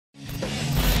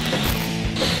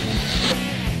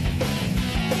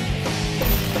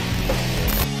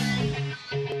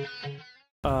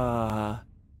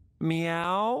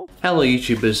Meow? Hello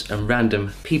YouTubers and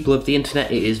random people of the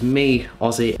internet, it is me,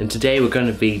 Ozzy, and today we're going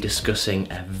to be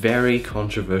discussing a very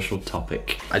controversial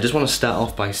topic. I just want to start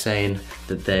off by saying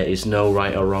that there is no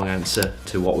right or wrong answer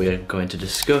to what we are going to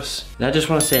discuss. And I just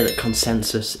want to say that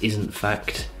consensus isn't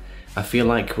fact. I feel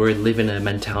like we're living in a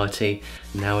mentality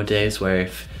nowadays where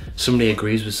if somebody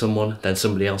agrees with someone, then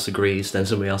somebody else agrees, then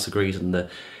somebody else agrees, and it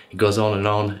goes on,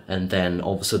 and then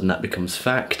all of a sudden that becomes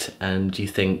fact, and you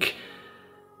think,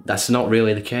 that's not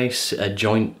really the case. A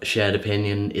joint shared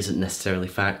opinion isn't necessarily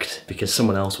fact because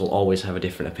someone else will always have a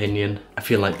different opinion. I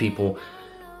feel like people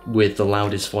with the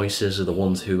loudest voices are the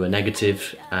ones who are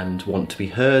negative and want to be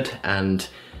heard, and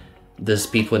there's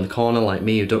people in the corner like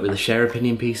me who don't really share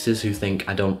opinion pieces who think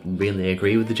I don't really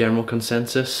agree with the general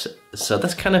consensus. So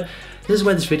this is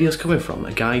where this video is coming from,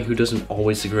 a guy who doesn't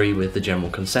always agree with the general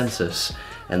consensus.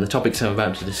 And the topics I'm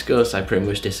about to discuss, I pretty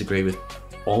much disagree with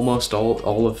almost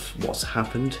all of what's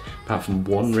happened, apart from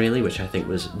one really, which I think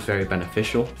was very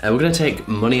beneficial. We're going to take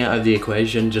money out of the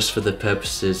equation just for the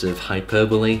purposes of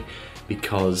hyperbole,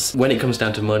 because when it comes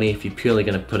down to money, if you're purely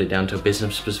going to put it down to a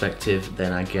business perspective,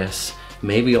 then I guess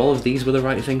maybe all of these were the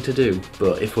right thing to do.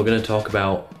 But if we're going to talk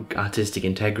about artistic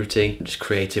integrity, just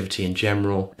creativity in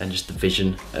general, and just the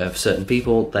vision of certain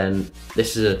people, then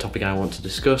this is a topic I want to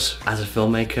discuss. As a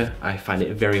filmmaker, I find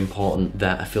it very important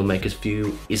that a filmmaker's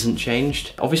view isn't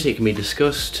changed. Obviously it can be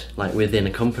discussed, like within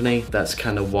a company. That's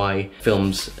kind of why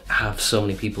films have so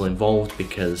many people involved,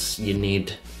 because you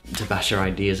need to bash your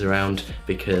ideas around,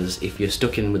 because if you're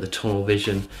stuck in with a tunnel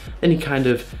vision, then you kind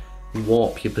of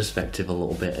warp your perspective a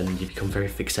little bit and you become very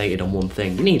fixated on one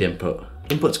thing. You need input.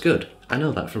 Input's good. I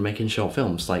know that from making short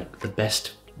films. Like, the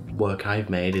best work I've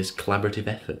made is collaborative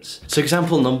efforts. So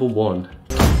example number one.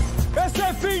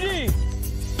 SFPD!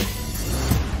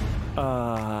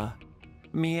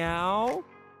 Meow?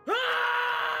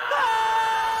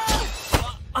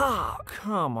 Ah,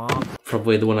 come on.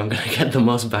 Probably the one I'm going to get the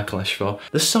most backlash for.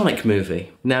 The Sonic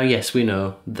movie. Now yes, we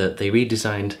know that they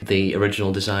redesigned the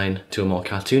original design to a more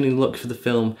cartoony look for the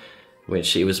film,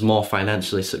 which it was more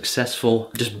financially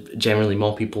successful. Just generally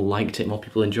more people liked it, more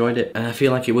people enjoyed it. And I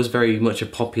feel like it was very much a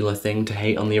popular thing to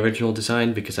hate on the original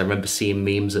design, because I remember seeing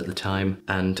memes at the time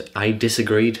and I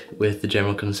disagreed with the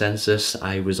general consensus.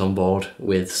 I was on board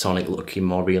with Sonic looking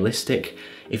more realistic.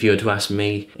 If you were to ask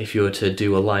me, if you were to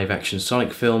do a live action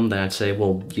Sonic film, then I'd say,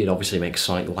 well, you'd obviously make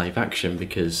Sonic live action,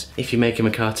 because if you make him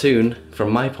a cartoon,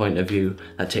 from my point of view,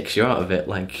 that takes you out of it.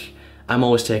 Like, I'm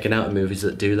always taken out of movies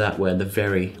that do that, where they're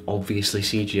very obviously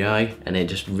CGI, and it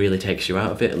just really takes you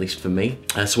out of it, at least for me.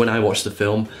 So when I watched the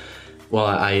film, well,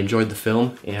 I enjoyed the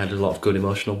film. It had a lot of good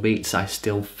emotional beats. I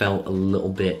still felt a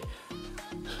little bit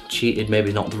cheated,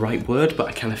 maybe not the right word, but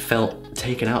I kind of felt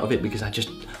taken out of it because I just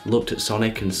looked at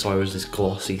Sonic and saw it was this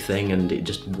glossy thing and it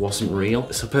just wasn't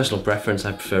real. So personal preference,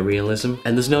 I prefer realism.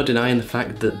 And there's no denying the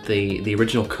fact that the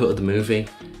original cut of the movie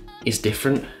is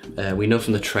different. We know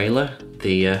from the trailer,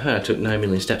 I took 9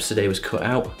 million steps today was cut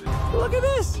out. Look at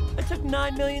this! I took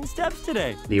 9 million steps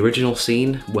today. The original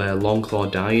scene where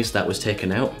Longclaw dies, that was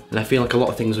taken out. And I feel like a lot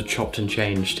of things were chopped and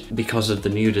changed because of the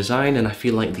new design, and I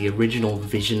feel like the original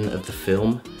vision of the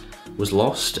film was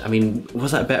lost. I mean,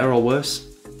 was that better or worse?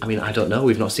 I mean, I don't know,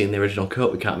 we've not seen the original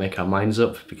cut, we can't make our minds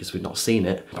up because we've not seen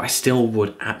it. But I still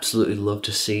would absolutely love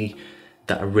to see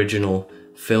that original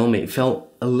film. It felt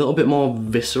a little bit more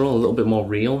visceral, a little bit more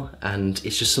real, and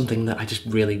it's just something that I just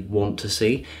really want to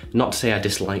see. Not to say I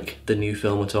dislike the new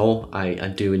film at all, I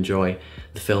do enjoy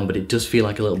the film, but it does feel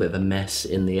like a little bit of a mess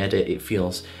in the edit. It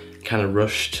feels kind of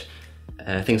rushed.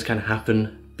 Things kind of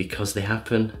happen because they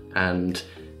happen, and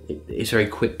it's very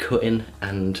quick cutting,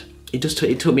 and it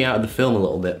took me out of the film a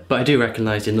little bit. But I do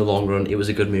recognise in the long run it was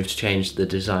a good move to change the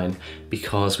design,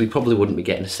 because we probably wouldn't be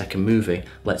getting a second movie,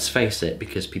 let's face it,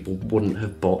 because people wouldn't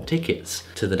have bought tickets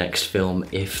to the next film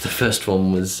if the first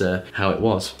one was how it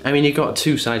was. I mean, you've got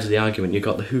two sides of the argument. You've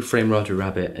got the Who Framed Roger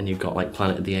Rabbit, and you've got like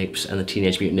Planet of the Apes and the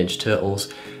Teenage Mutant Ninja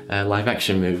Turtles live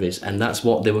action movies, and that's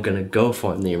what they were going to go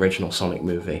for in the original Sonic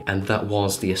movie, and that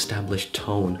was the established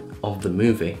tone of the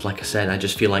movie. Like I said, I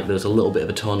just feel like there was a little bit of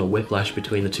a tonal whiplash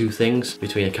between the two things,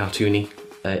 between a cartoony,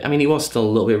 I mean, it was still a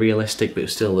little bit realistic, but it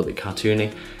was still a little bit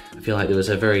cartoony. I feel like there was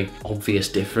a very obvious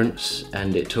difference,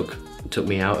 and it took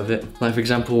me out of it. Like, for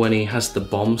example, when he has the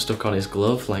bomb stuck on his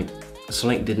glove, like,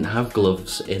 Sonic didn't have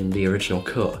gloves in the original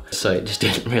cut, so it just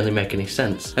didn't really make any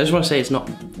sense. I just want to say it's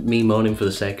not me moaning for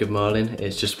the sake of moaning,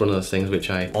 it's just one of those things which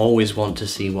I always want to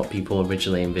see what people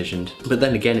originally envisioned. But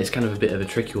then again, it's kind of a bit of a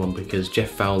tricky one, because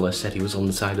Jeff Fowler said he was on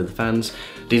the side of the fans.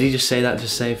 Did he just say that to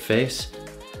save face?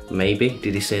 Maybe.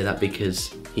 Did he say that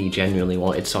because he genuinely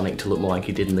wanted Sonic to look more like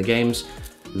he did in the games?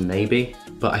 Maybe.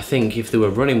 But I think if they were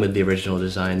running with the original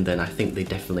design, then I think they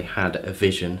definitely had a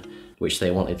vision which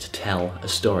they wanted to tell, a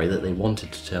story that they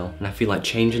wanted to tell. And I feel like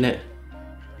changing it,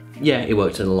 yeah, it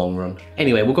worked in the long run.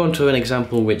 Anyway, we'll go on to an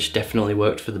example which definitely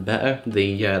worked for the better,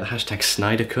 the hashtag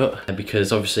Snyder Cut,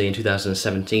 because obviously in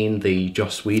 2017 the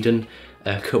Joss Whedon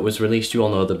cut was released. You all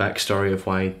know the backstory of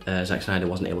why Zack Snyder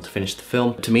wasn't able to finish the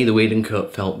film. To me, the Whedon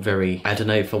cut felt very, I don't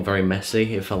know, it felt very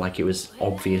messy. It felt like it was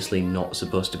obviously not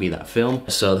supposed to be that film.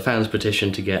 So the fans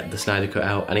petitioned to get the Snyder Cut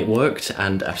out, and it worked,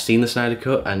 and I've seen the Snyder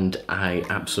Cut and I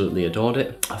absolutely adored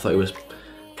it. I thought it was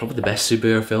probably the best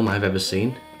superhero film I've ever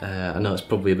seen. I know it's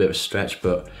probably a bit of a stretch,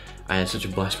 but I had such a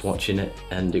blast watching it,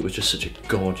 and it was just such a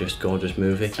gorgeous, gorgeous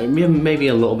movie. I mean, maybe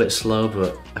a little bit slow,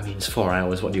 but I mean, it's 4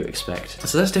 hours, what do you expect?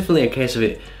 So that's definitely a case of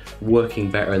it working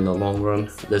better in the long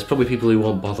run. There's probably people who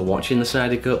won't bother watching the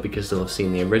Snyder Cut because they'll have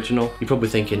seen the original. You're probably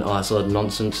thinking, oh, that's a lot of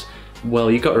nonsense.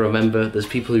 Well, you've got to remember, there's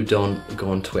people who don't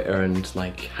go on Twitter and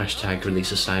like hashtag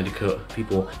release a Snyder Cut.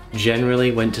 People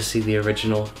generally went to see the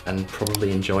original and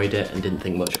probably enjoyed it and didn't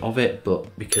think much of it,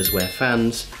 but because we're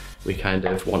fans, we kind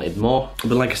of wanted more.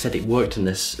 But like I said, it worked in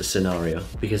this scenario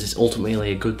because it's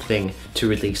ultimately a good thing to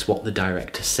release what the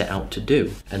director set out to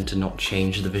do and to not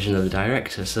change the vision of the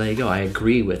director. So there you go, I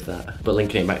agree with that. But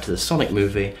linking it back to the Sonic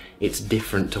movie, it's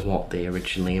different to what they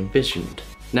originally envisioned.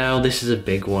 Now, this is a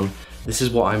big one. This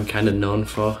is what I'm kind of known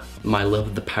for, my love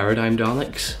of the Paradigm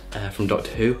Daleks from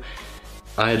Doctor Who.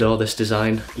 I adore this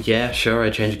design. Yeah, sure, I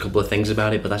changed a couple of things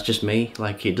about it, but that's just me.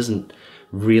 Like, it doesn't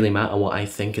really matter what I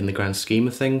think in the grand scheme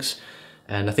of things.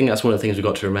 And I think that's one of the things we've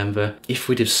got to remember. If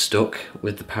we'd have stuck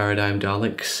with the Paradigm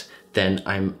Daleks, then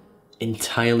I'm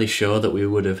entirely sure that we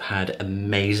would have had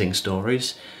amazing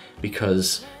stories,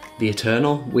 because the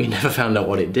Eternal, we never found out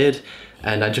what it did.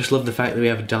 And I just love the fact that we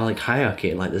have a Dalek hierarchy,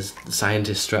 and like there's the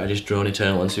scientist, strategist, drone,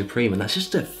 Eternal, and Supreme, and that's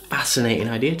just a fascinating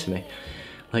idea to me.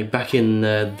 Like back in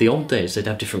the old days, they'd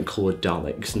have different coloured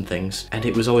Daleks and things, and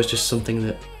it was always just something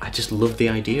that I just loved the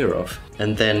idea of.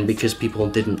 And then because people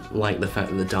didn't like the fact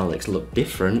that the Daleks looked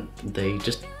different, they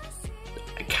just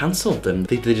cancelled them.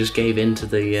 They just gave in to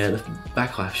the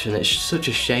backlash, and it's such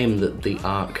a shame that the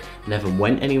arc never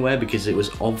went anywhere, because it was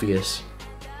obvious.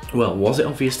 Well, was it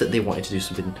obvious that they wanted to do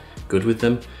something good with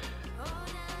them?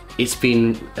 It's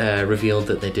been revealed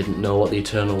that they didn't know what the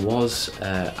Eternal was.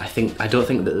 I don't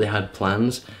think that they had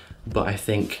plans, but I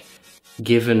think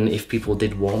given if people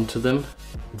did warm to them,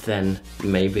 then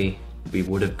maybe we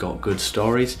would have got good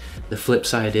stories. The flip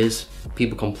side is,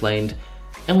 people complained,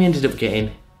 and we ended up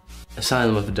getting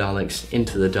Asylum of the Daleks,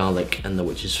 Into the Dalek, and The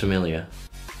Witch's Familiar.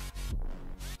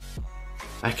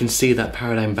 I can see that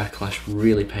Paradigm backlash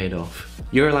really paid off.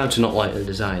 You're allowed to not like the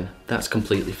design, that's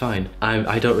completely fine.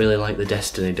 I don't really like the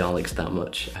Destiny Daleks that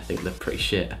much, I think they're pretty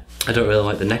shit. I don't really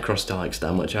like the Necros Daleks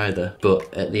that much either,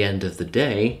 but at the end of the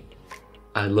day,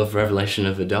 I love Revelation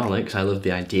of the Daleks, I love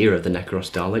the idea of the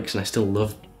Necros Daleks, and I still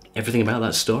love everything about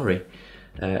that story.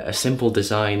 A simple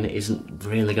design isn't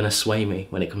really going to sway me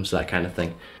when it comes to that kind of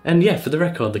thing. And yeah, for the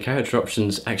record, the character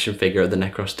options action figure of the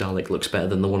Necros Dalek looks better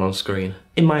than the one on screen,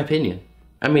 in my opinion.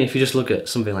 I mean, if you just look at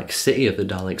something like City of the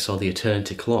Daleks or the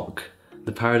Eternity Clock,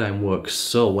 the Paradigm works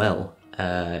so well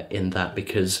in that,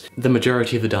 because the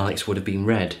majority of the Daleks would have been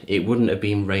red. It wouldn't have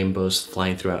been rainbows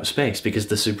flying throughout space, because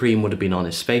the Supreme would have been on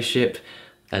his spaceship,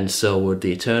 and so would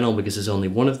the Eternal, because there's only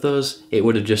one of those. It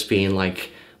would have just been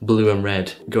like blue and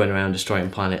red going around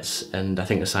destroying planets, and I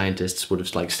think the scientists would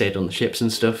have like stayed on the ships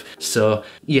and stuff. So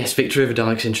yes, Victory of the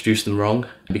Daleks introduced them wrong,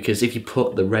 because if you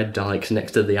put the red Daleks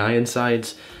next to the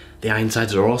Ironsides, the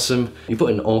Ironsides are awesome. You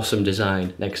put an awesome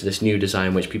design next to this new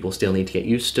design, which people still need to get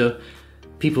used to.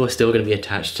 People are still going to be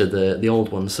attached to the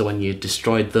old ones, so when you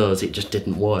destroyed those, it just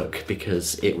didn't work,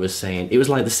 because it was saying, it was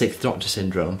like the Sixth Doctor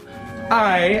syndrome.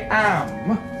 I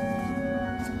am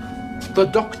the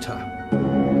Doctor,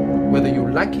 whether you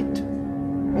like it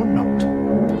or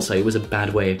not. So it was a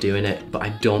bad way of doing it, but I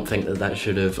don't think that that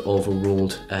should have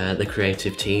overruled the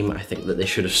creative team. I think that they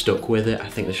should have stuck with it. I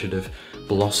think they should have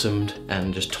blossomed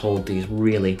and just told these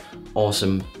really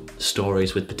awesome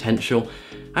stories with potential.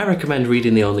 I recommend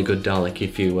reading The Only Good Dalek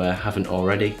if you haven't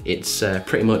already. It's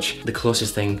pretty much the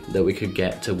closest thing that we could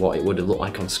get to what it would have looked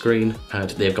like on screen,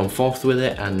 and they've gone forth with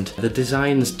it, and the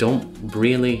designs don't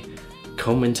really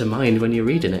come into mind when you're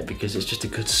reading it, because it's just a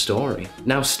good story.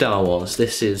 Now, Star Wars,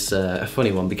 this is a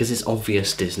funny one, because it's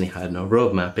obvious Disney had no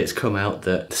roadmap. It's come out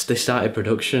that they started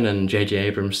production and J.J.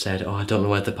 Abrams said, oh, I don't know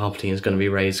whether Palpatine is going to be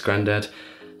Rey's granddad.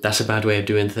 That's a bad way of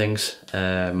doing things,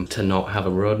 to not have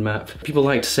a roadmap. People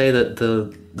like to say that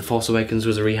The Force Awakens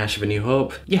was a rehash of A New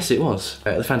Hope. Yes, it was.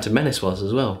 The Phantom Menace was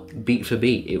as well. Beat for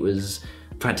beat, it was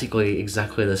practically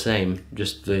exactly the same,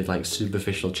 just the like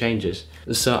superficial changes.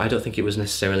 So I don't think it was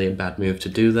necessarily a bad move to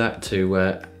do that,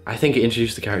 I think it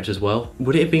introduced the characters well.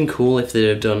 Would it have been cool if they'd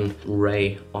have done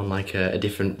Rey on like a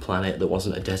different planet that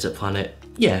wasn't a desert planet?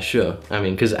 Yeah, sure. I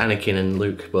mean, because Anakin and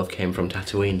Luke both came from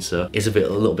Tatooine, so it's a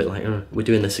little bit like, we're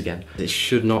doing this again. It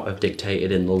should not have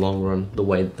dictated in the long run the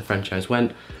way the franchise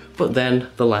went. But then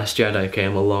The Last Jedi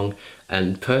came along,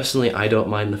 and personally I don't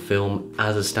mind the film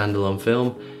as a standalone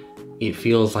film. It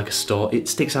feels like it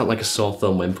sticks out like a sore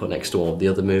thumb when put next to all of the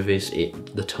other movies.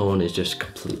 The tone is just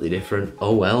completely different.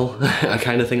 Oh well. I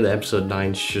kind of think that episode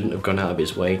 9 shouldn't have gone out of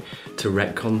its way to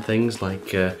retcon things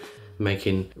like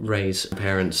making Rey's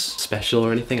parents special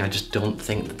or anything. I just don't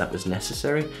think that that was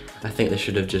necessary. I think they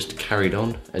should have just carried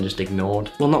on and just ignored.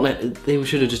 Well, they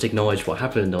should have just acknowledged what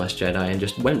happened in The Last Jedi and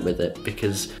just went with it,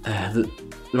 because The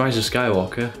Rise of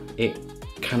Skywalker, it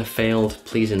kind of failed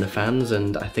pleasing the fans,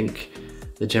 and I think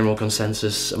the general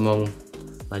consensus among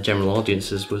like general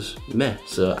audiences was meh,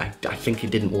 so I think it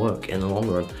didn't work in the long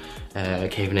run,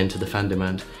 caving into the fan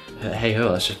demand. Hey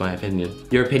ho, that's just my opinion.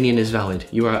 Your opinion is valid.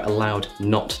 You are allowed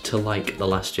not to like The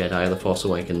Last Jedi or The Force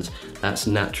Awakens. That's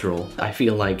natural. I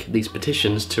feel like these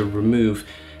petitions to remove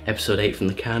episode 8 from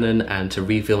the canon and to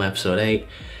refilm episode 8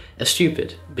 are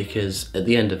stupid, because at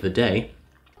the end of the day,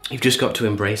 you've just got to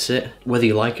embrace it. Whether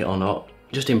you like it or not,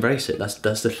 just embrace it.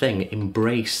 That's the thing.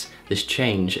 Embrace this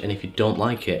change, and if you don't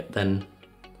like it, then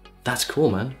that's cool,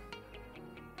 man.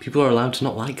 People are allowed to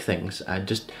not like things.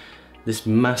 This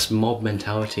mass mob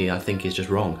mentality, I think, is just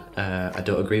wrong. I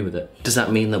don't agree with it. Does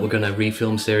that mean that we're gonna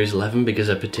refilm Series 11 because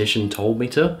a petition told me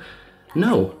to?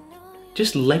 No.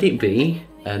 Just let it be,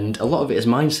 and a lot of it is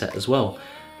mindset as well.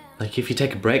 Like, if you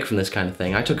take a break from this kind of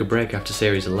thing, I took a break after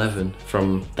Series 11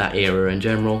 from that era in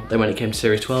general. Then when it came to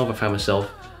Series 12, I found myself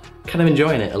kind of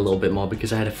enjoying it a little bit more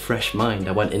because I had a fresh mind.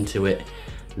 I went into it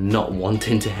not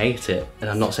wanting to hate it, and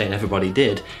I'm not saying everybody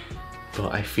did,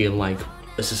 but I feel like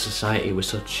as a society we're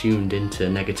so tuned into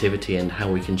negativity and how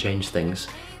we can change things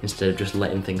instead of just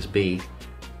letting things be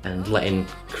and letting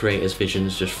creators'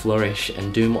 visions just flourish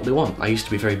and doing what they want. I used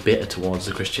to be very bitter towards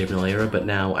the Chris Chibnall era, but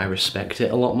now I respect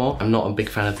it a lot more. I'm not a big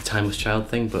fan of the timeless child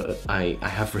thing, but I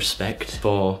have respect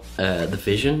for the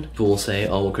vision. People will say,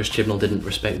 oh, well, Chris Chibnall didn't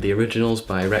respect the originals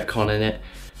by retconning it.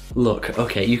 Look,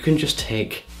 okay, you can just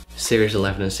take Series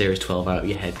 11 and Series 12 out of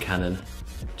your head canon.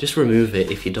 Just remove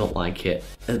it if you don't like it.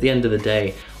 At the end of the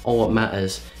day, all what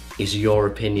matters is your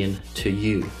opinion to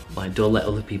you. Like, don't let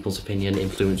other people's opinion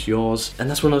influence yours. And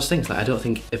that's one of those things, like, I don't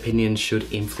think opinions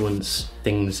should influence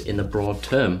things in the broad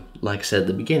term. Like I said at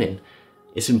the beginning,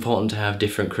 it's important to have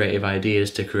different creative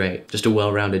ideas to create just a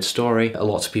well-rounded story.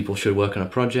 Lots of people should work on a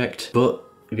project, but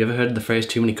have you ever heard the phrase,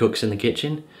 too many cooks in the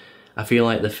kitchen? I feel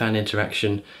like the fan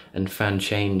interaction and fan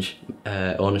change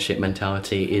ownership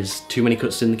mentality is too many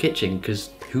cooks in the kitchen, because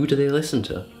who do they listen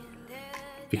to?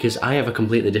 Because I have a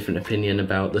completely different opinion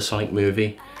about the Sonic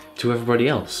movie to everybody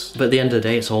else. But at the end of the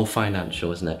day, it's all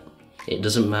financial, isn't it? It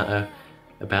doesn't matter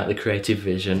about the creative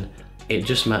vision. It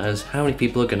just matters how many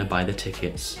people are going to buy the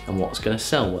tickets and what's going to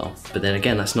sell well. But then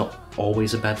again, that's not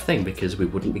always a bad thing, because we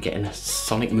wouldn't be getting a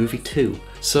Sonic movie 2.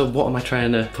 So what am I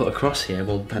trying to put across here?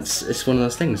 Well, it's one of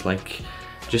those things, like,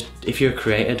 just if you're a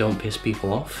creator, don't piss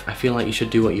people off. I feel like you should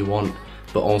do what you want,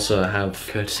 but also have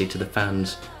courtesy to the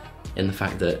fans in the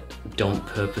fact that don't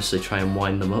purposely try and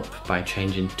wind them up by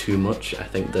changing too much. I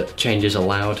think that change is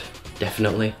allowed,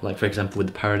 definitely. Like, for example, with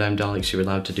the Paradigm Daleks, you're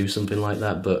allowed to do something like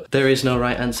that, but there is no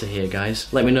right answer here, guys.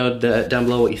 Let me know down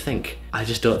below what you think. I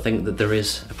just don't think that there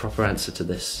is a proper answer to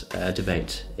this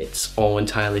debate. It's all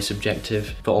entirely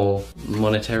subjective, but all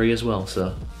monetary as well,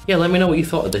 so yeah, let me know what you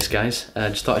thought of this, guys.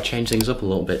 Just thought I'd change things up a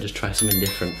little bit, just try something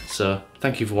different. So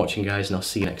thank you for watching, guys, and I'll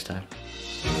see you next time.